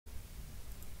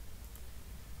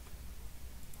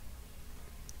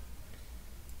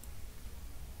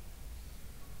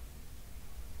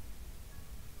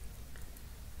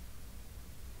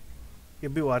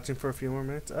You'll be watching for a few more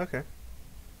minutes? Okay.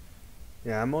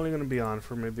 Yeah, I'm only gonna be on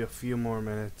for maybe a few more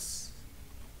minutes.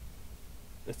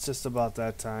 It's just about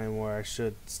that time where I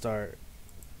should start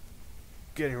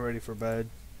getting ready for bed.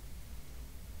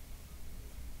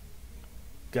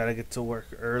 Gotta get to work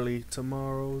early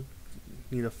tomorrow.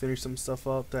 Need to finish some stuff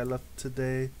up that I left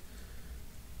today.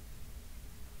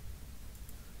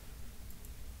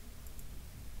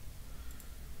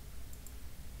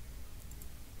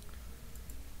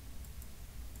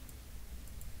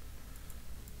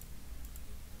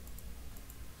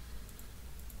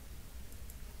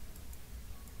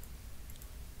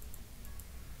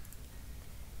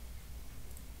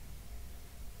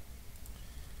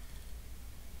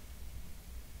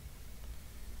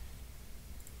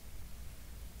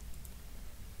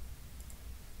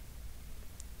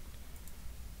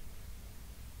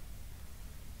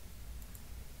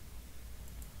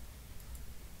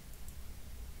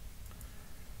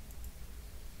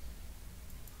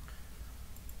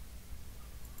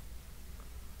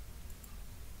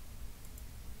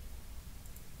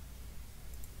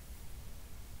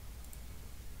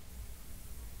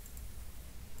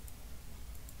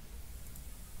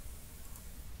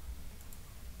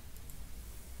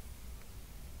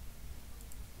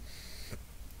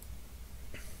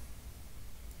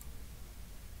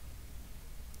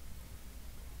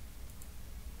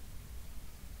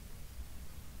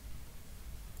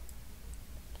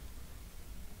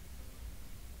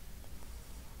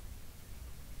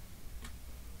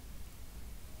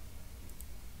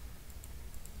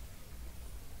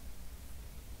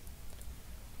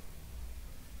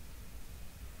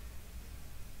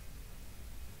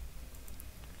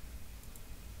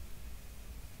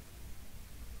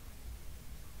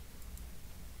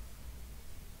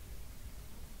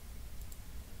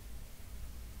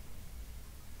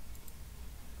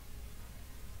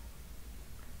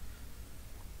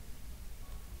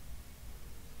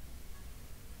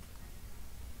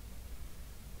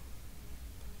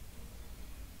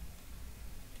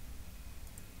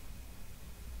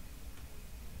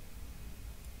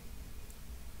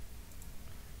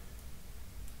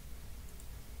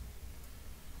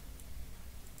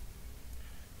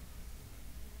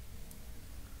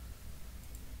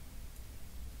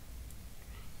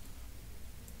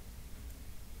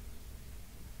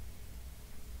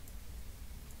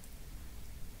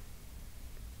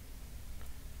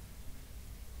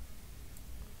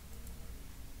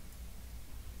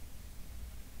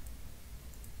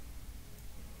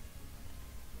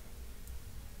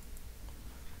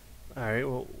 Alright,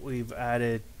 well, we've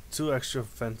added 2 extra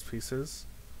fence pieces.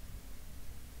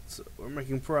 So we're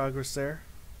making progress there.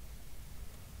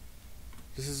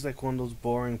 This is like one of those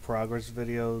boring progress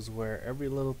videos where every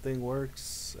little thing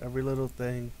works, every little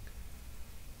thing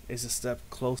is a step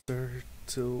closer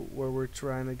to where we're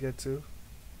trying to get to.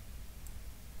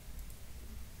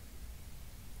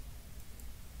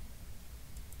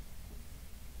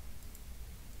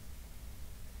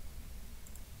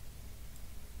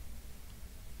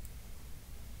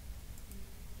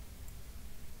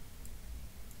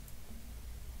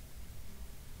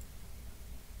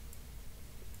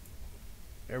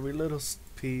 Every little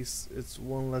piece, it's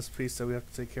one less piece that we have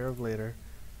to take care of later.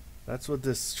 That's what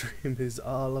this stream is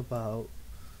all about.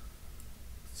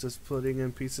 It's just putting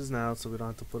in pieces now so we don't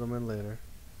have to put them in later.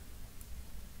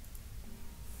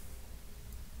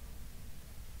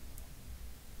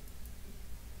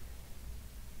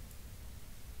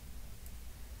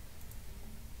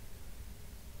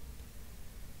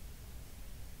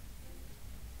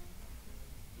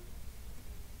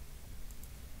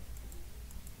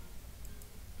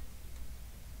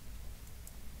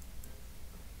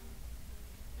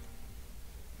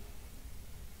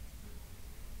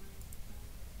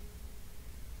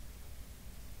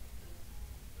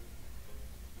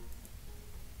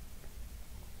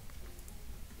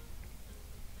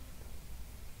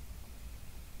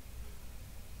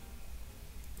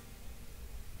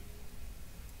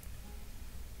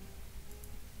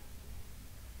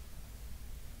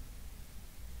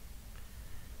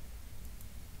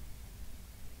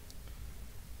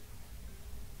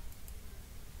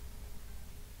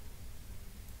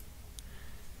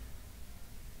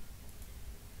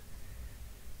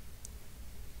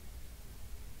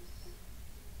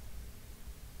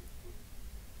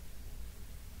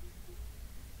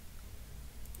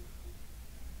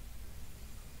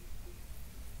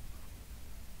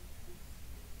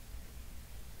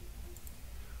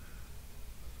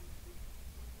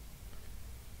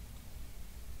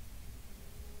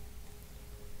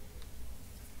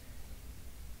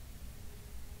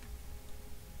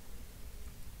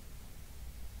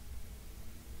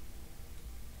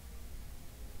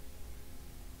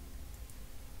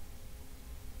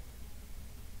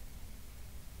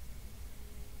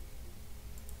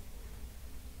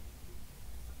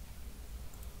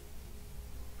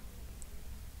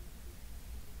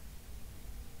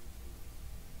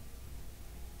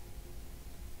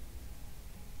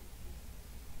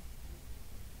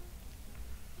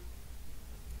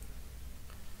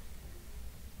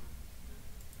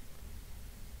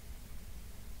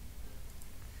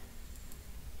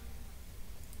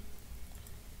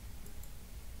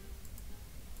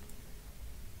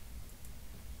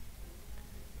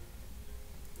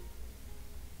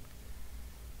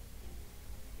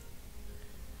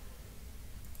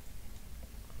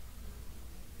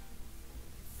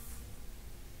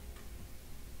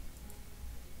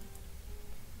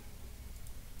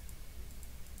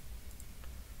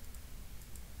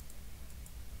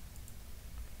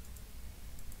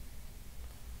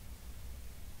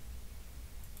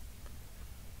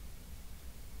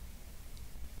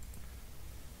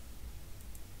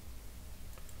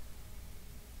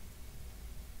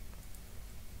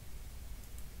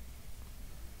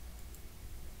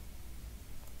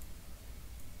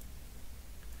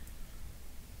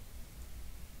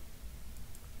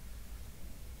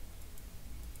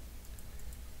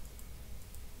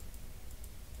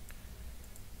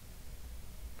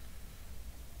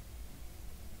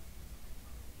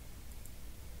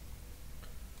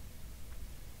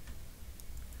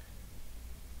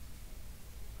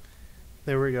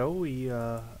 There we go. We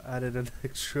added an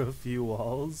extra few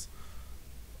walls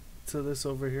to this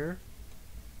over here.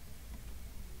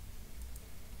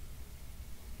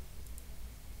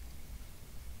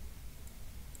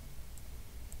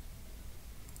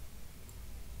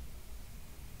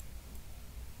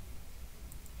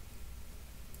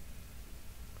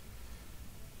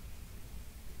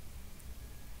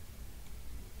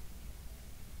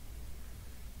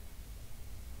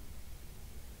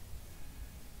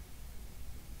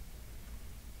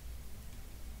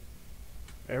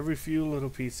 Every few little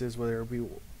pieces, whether it be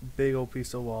big old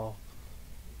piece of wall,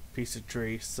 piece of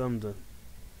tree, something.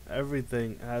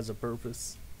 Everything has a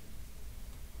purpose.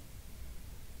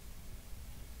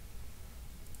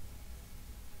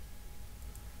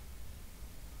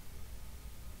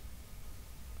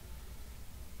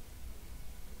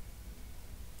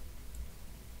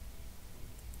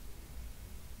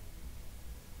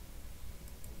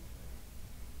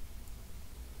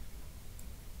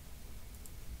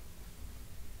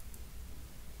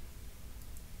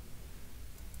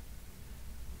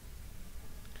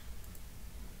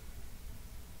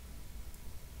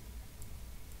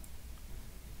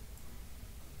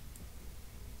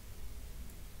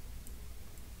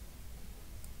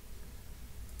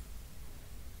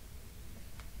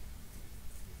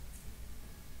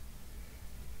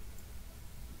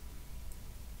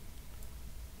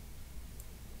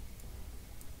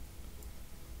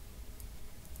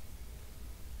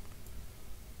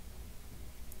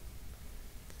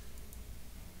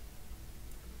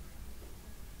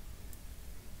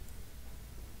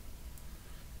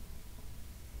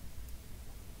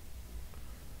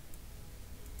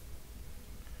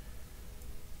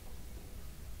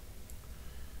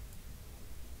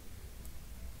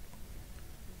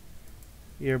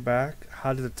 You're back.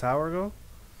 How did the tower go?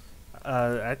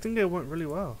 I think it went really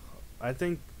well. I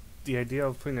think the idea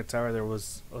of putting a tower there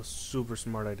was a super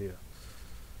smart idea.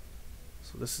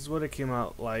 So this is what it came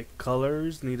out like.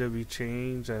 Colors need to be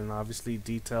changed and obviously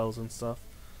details and stuff.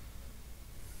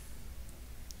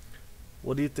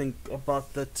 What do you think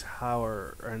about the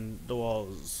tower and the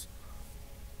walls?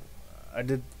 I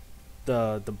did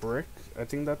the brick. I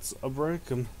think that's a brick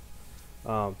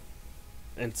um,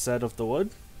 instead of the wood.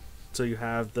 So you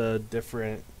have the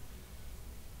different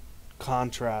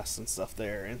contrasts and stuff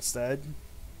there instead.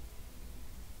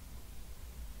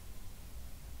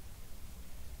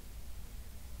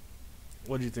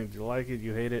 What do you think? Do you like it?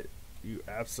 You hate it? You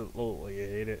absolutely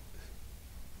hate it.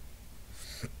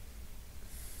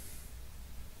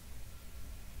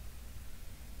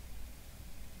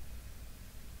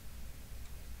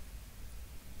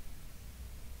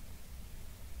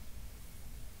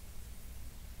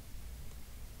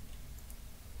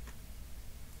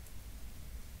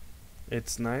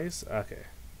 It's nice? Okay.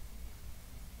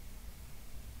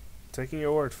 Taking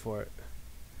your word for it.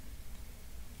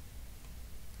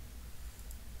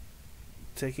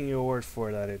 Taking your word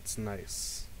for that it's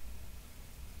nice.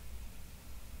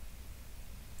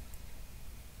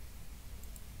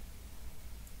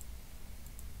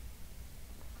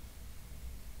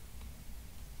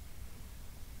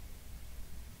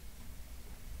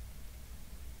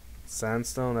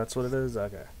 Sandstone, that's what it is?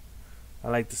 Okay. I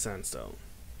like the sandstone.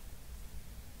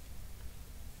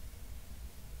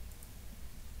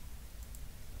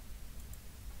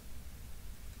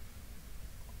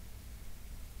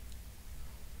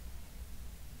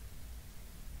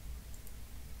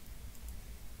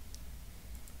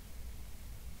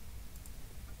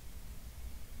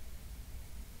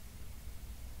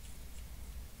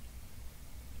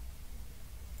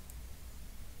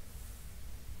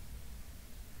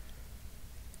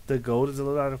 The gold is a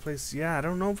little out of place. Yeah, I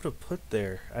don't know what to put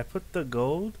there. I put the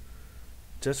gold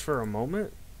just for a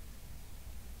moment.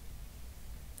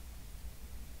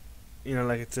 You know,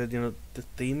 like I said, the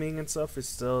theming and stuff is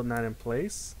still not in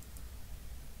place.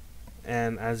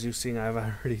 And as you've seen, I've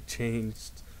already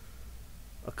changed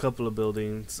a couple of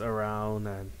buildings around,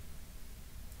 and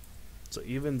so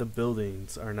even the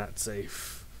buildings are not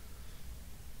safe.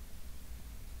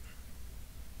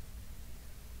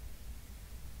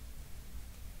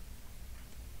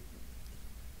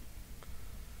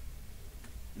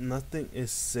 Nothing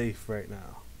is safe right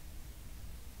now.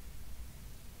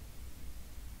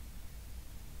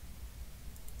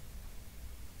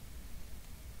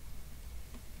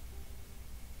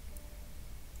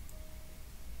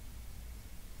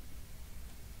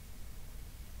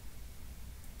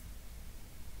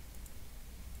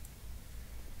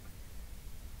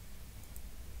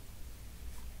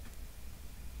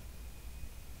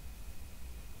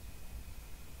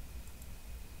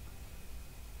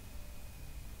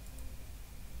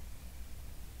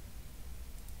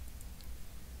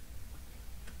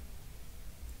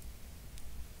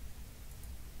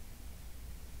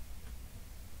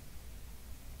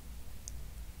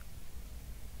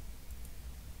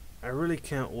 really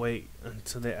can't wait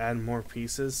until they add more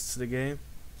pieces to the game.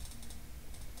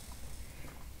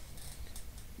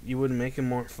 You would make it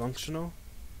more functional?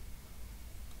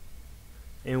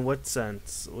 In what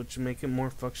sense? Would you make it more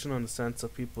functional in the sense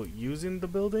of people using the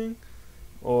building?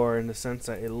 Or in the sense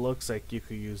that it looks like you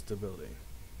could use the building?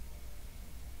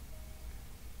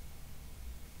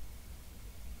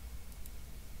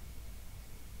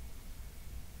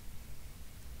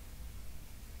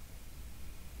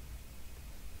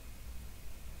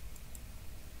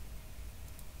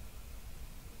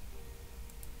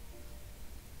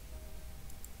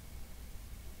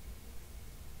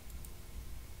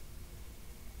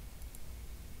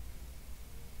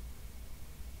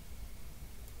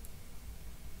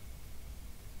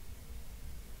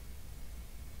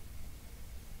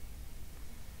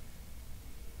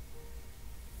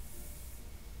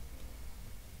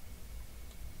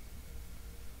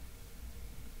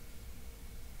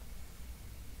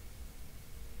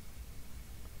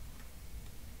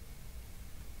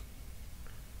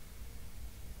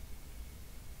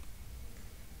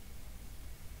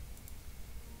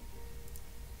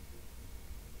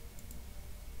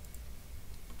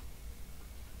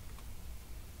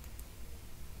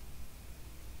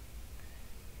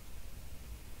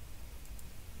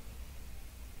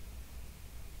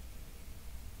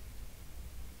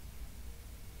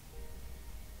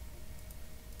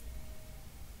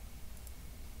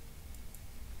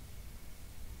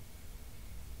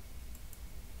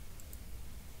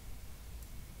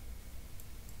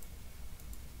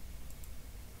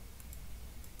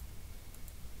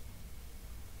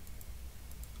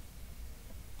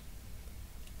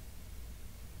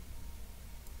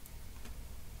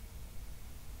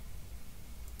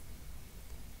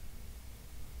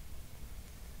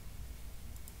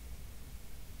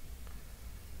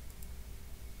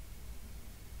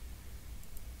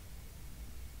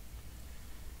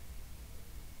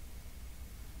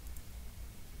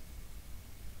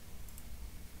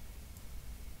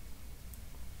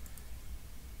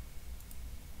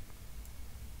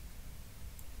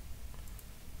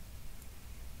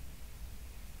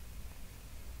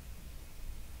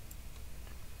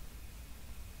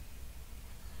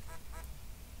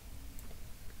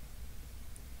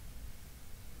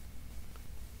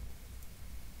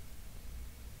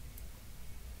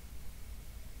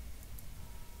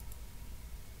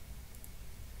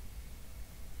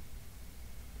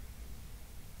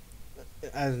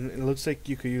 And it looks like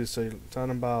you could use, so you're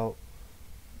talking about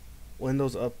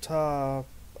windows up top,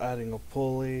 adding a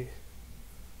pulley.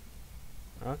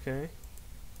 Okay.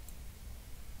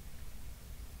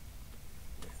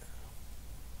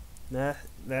 That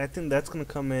I think that's gonna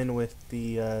come in with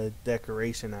the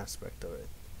decoration aspect of it.